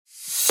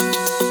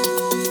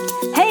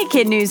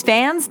Kid News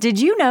fans,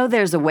 did you know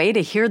there's a way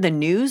to hear the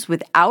news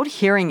without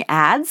hearing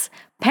ads?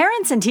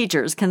 Parents and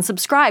teachers can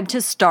subscribe to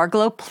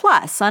Starglow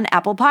Plus on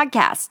Apple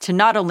Podcasts to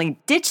not only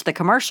ditch the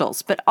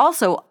commercials, but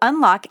also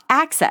unlock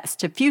access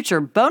to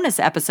future bonus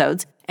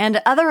episodes and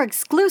other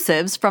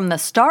exclusives from the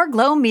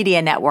Starglow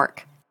Media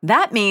Network.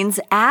 That means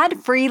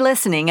ad-free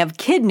listening of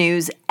kid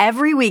news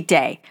every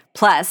weekday,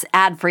 plus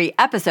ad-free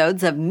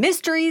episodes of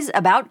mysteries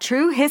about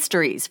true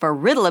histories for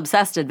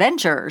riddle-obsessed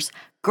adventurers,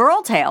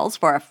 girl tales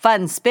for a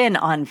fun spin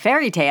on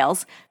fairy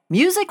tales,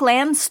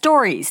 Musicland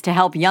stories to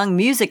help young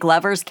music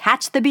lovers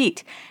catch the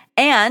beat,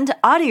 and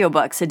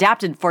audiobooks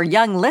adapted for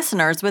young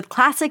listeners with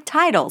classic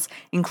titles,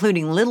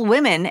 including Little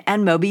Women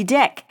and Moby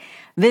Dick.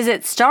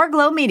 Visit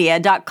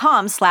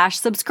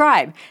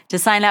starglowmedia.com/subscribe to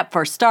sign up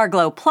for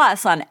Starglow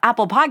Plus on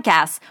Apple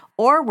Podcasts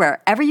or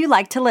wherever you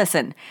like to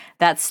listen.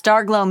 That's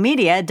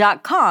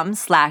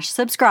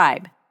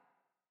starglowmedia.com/subscribe.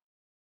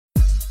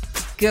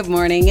 Good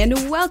morning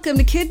and welcome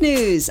to Kid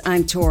News.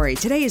 I'm Tori.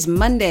 Today is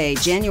Monday,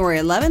 January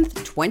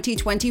 11th,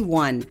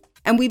 2021.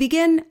 And we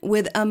begin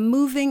with a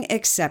moving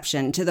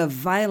exception to the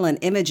violent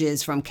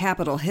images from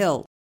Capitol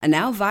Hill. A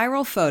now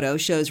viral photo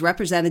shows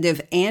Representative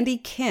Andy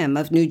Kim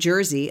of New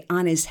Jersey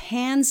on his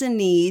hands and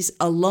knees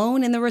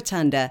alone in the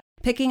rotunda,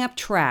 picking up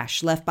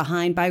trash left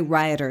behind by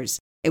rioters.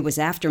 It was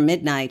after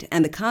midnight,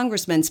 and the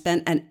congressman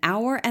spent an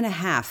hour and a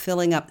half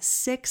filling up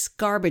 6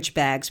 garbage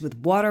bags with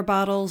water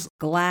bottles,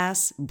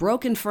 glass,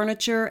 broken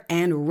furniture,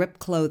 and ripped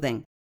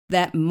clothing.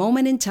 That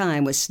moment in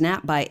time was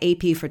snapped by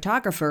AP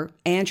photographer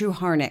Andrew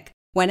Harnick.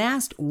 When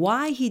asked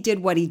why he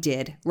did what he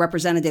did,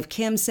 Representative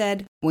Kim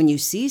said, "When you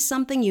see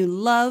something you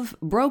love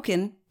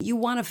broken, you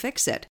want to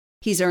fix it."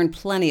 He's earned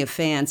plenty of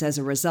fans as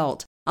a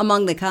result.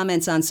 Among the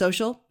comments on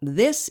social,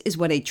 "This is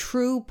what a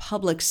true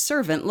public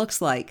servant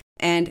looks like,"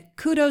 and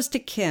 "Kudos to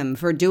Kim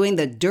for doing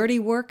the dirty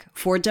work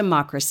for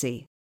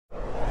democracy."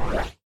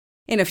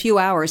 In a few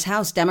hours,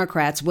 House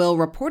Democrats will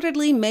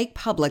reportedly make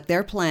public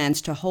their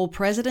plans to hold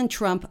President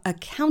Trump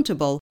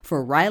accountable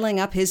for riling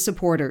up his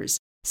supporters.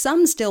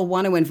 Some still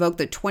want to invoke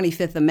the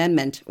 25th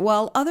Amendment,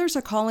 while others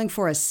are calling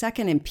for a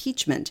second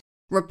impeachment.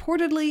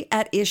 Reportedly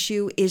at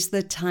issue is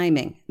the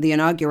timing. The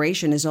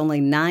inauguration is only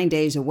 9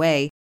 days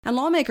away, and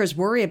lawmakers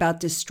worry about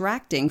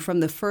distracting from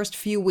the first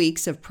few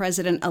weeks of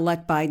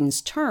President-elect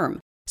Biden's term.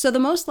 So the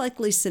most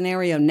likely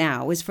scenario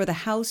now is for the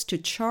House to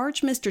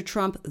charge Mr.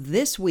 Trump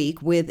this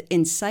week with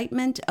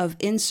incitement of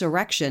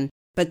insurrection,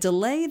 but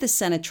delay the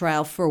Senate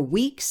trial for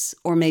weeks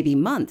or maybe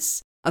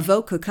months. A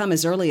vote could come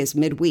as early as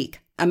midweek.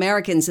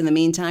 Americans, in the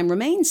meantime,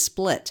 remain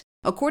split.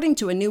 According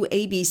to a new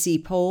ABC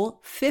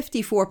poll,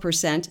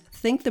 54%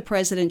 think the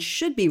president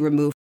should be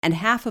removed, and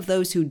half of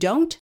those who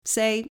don't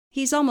say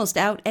he's almost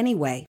out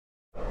anyway.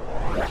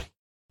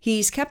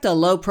 He's kept a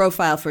low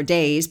profile for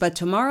days, but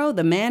tomorrow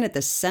the man at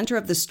the center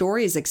of the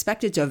story is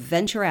expected to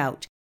venture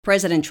out.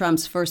 President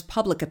Trump's first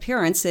public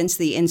appearance since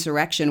the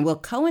insurrection will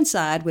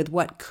coincide with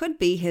what could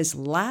be his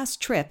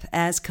last trip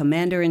as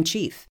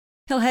commander-in-chief.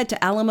 He'll head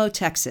to Alamo,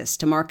 Texas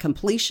to mark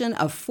completion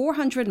of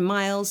 400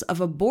 miles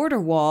of a border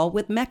wall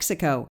with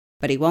Mexico.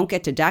 But he won't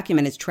get to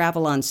document his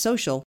travel on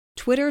social.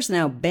 Twitter's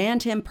now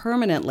banned him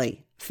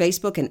permanently.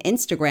 Facebook and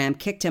Instagram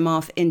kicked him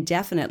off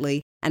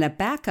indefinitely, and a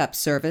backup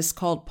service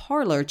called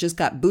Parler just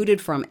got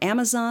booted from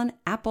Amazon,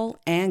 Apple,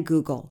 and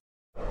Google.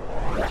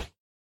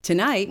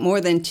 Tonight, more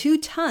than 2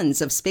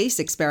 tons of space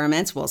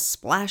experiments will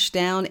splash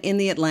down in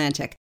the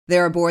Atlantic.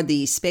 They're aboard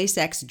the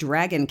SpaceX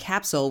Dragon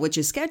capsule, which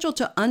is scheduled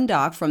to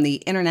undock from the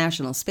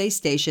International Space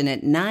Station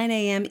at 9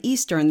 a.m.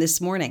 Eastern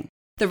this morning.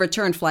 The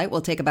return flight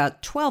will take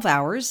about 12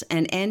 hours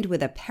and end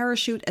with a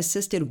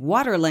parachute-assisted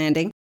water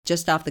landing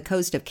just off the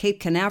coast of Cape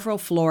Canaveral,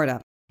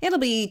 Florida. It'll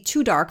be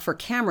too dark for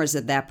cameras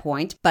at that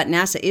point, but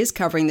NASA is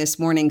covering this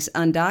morning's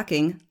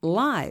undocking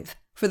live.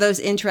 For those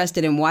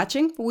interested in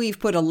watching, we've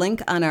put a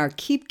link on our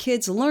Keep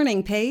Kids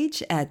Learning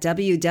page at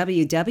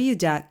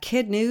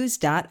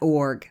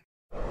www.kidnews.org.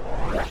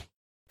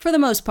 For the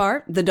most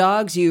part, the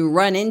dogs you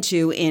run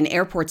into in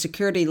airport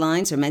security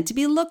lines are meant to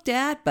be looked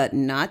at but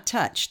not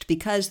touched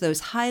because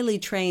those highly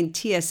trained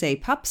TSA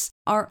pups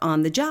are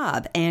on the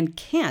job and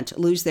can't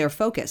lose their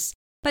focus.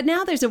 But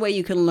now there's a way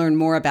you can learn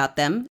more about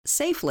them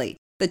safely.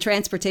 The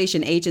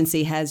Transportation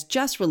Agency has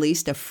just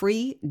released a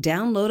free,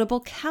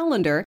 downloadable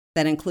calendar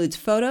that includes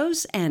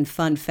photos and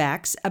fun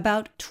facts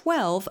about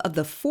 12 of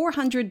the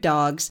 400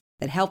 dogs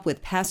that help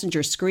with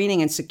passenger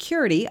screening and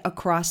security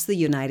across the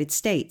United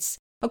States.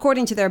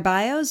 According to their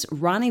bios,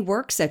 Ronnie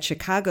works at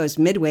Chicago's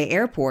Midway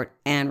Airport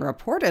and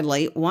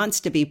reportedly wants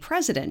to be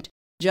president.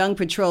 Jung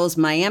patrols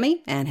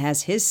Miami and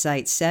has his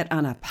sights set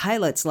on a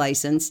pilot's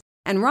license.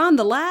 And Ron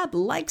the Lab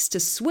likes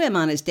to swim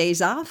on his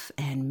days off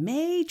and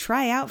may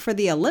try out for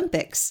the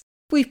Olympics.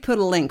 We've put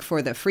a link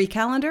for the free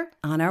calendar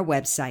on our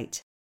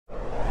website.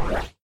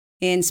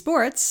 In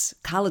sports,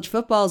 college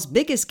football's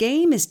biggest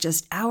game is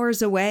just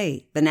hours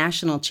away. The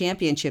national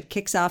championship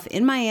kicks off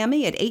in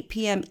Miami at 8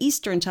 p.m.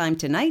 Eastern Time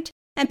tonight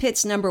and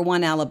pits number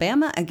 1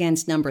 Alabama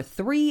against number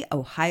 3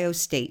 Ohio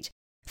State.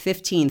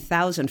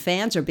 15,000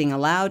 fans are being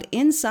allowed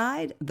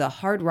inside the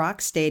Hard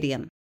Rock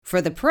Stadium.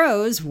 For the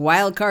pros,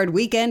 Wild Card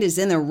Weekend is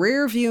in the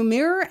rearview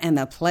mirror and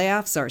the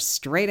playoffs are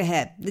straight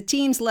ahead. The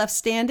teams left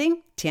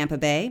standing: Tampa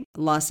Bay,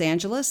 Los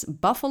Angeles,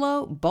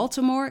 Buffalo,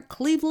 Baltimore,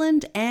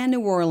 Cleveland, and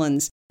New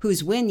Orleans,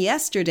 whose win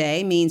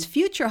yesterday means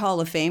future Hall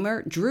of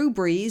Famer Drew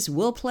Brees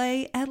will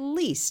play at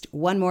least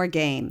one more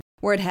game.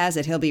 Word has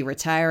it he'll be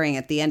retiring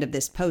at the end of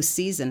this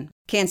postseason.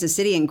 Kansas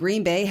City and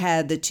Green Bay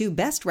had the two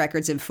best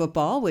records in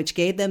football, which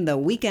gave them the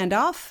weekend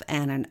off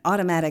and an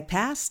automatic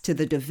pass to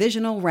the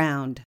divisional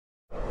round.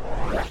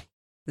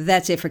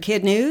 That's it for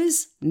Kid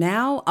News.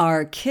 Now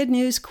our Kid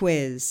News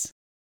quiz.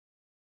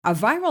 A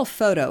viral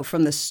photo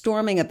from the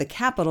storming of the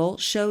Capitol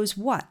shows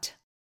what?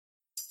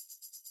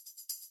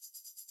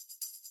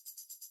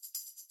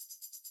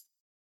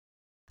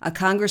 A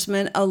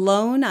congressman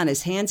alone on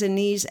his hands and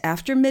knees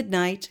after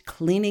midnight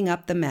cleaning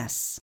up the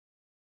mess.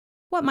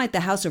 What might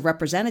the House of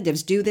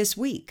Representatives do this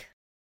week?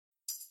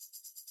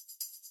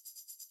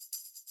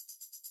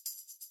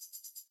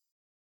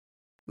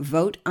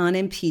 Vote on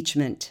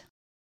impeachment.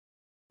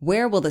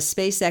 Where will the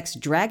SpaceX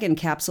Dragon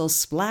capsule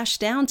splash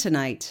down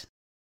tonight?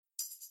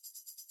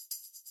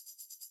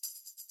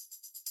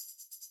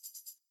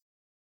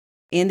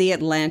 In the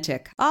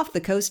Atlantic, off the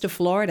coast of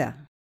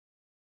Florida.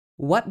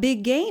 What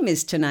big game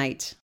is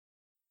tonight?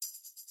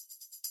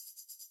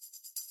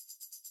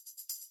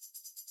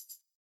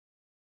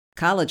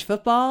 College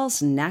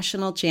football's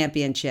national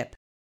championship.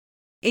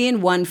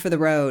 In One for the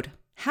Road.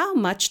 How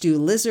much do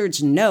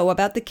lizards know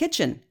about the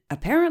kitchen?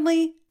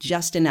 Apparently,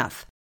 just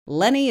enough.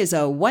 Lenny is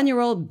a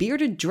 1-year-old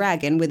bearded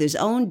dragon with his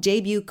own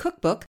debut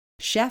cookbook,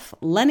 Chef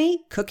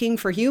Lenny Cooking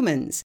for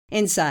Humans.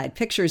 Inside,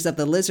 pictures of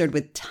the lizard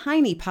with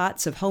tiny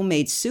pots of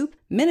homemade soup,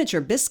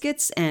 miniature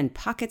biscuits, and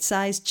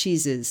pocket-sized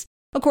cheeses.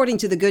 According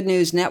to the Good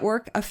News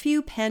Network, a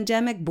few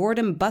pandemic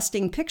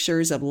boredom-busting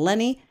pictures of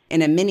Lenny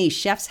in a mini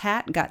chef's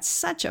hat got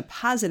such a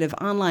positive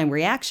online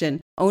reaction,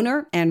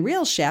 owner and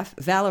real chef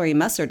Valerie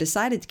Musser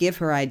decided to give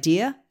her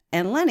idea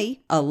and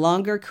Lenny a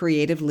longer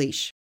creative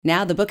leash.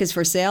 Now the book is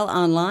for sale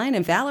online,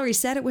 and Valerie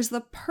said it was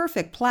the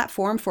perfect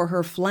platform for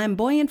her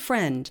flamboyant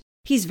friend.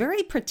 He's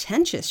very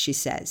pretentious, she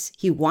says.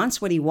 He wants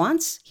what he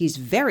wants, he's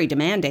very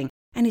demanding,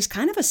 and he's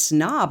kind of a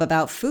snob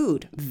about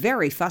food,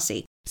 very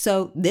fussy.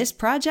 So this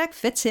project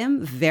fits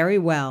him very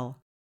well.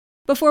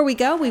 Before we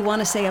go, we want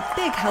to say a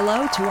big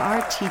hello to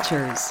our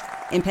teachers.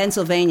 In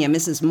Pennsylvania,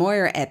 Mrs.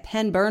 Moyer at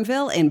Penn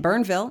Burnville in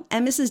Burnville,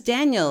 and Mrs.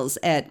 Daniels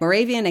at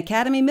Moravian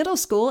Academy Middle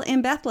School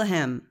in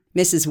Bethlehem.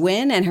 Mrs.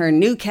 Wynn and her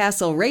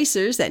Newcastle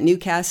Racers at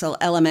Newcastle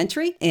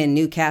Elementary in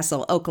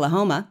Newcastle,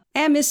 Oklahoma,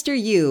 and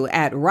Mr. Yu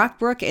at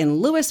Rockbrook in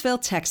Louisville,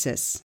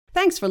 Texas.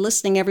 Thanks for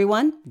listening,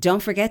 everyone.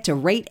 Don't forget to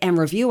rate and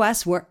review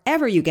us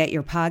wherever you get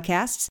your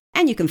podcasts,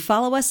 and you can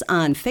follow us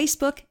on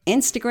Facebook,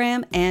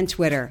 Instagram, and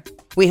Twitter.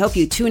 We hope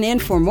you tune in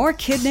for more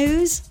Kid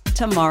News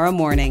tomorrow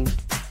morning.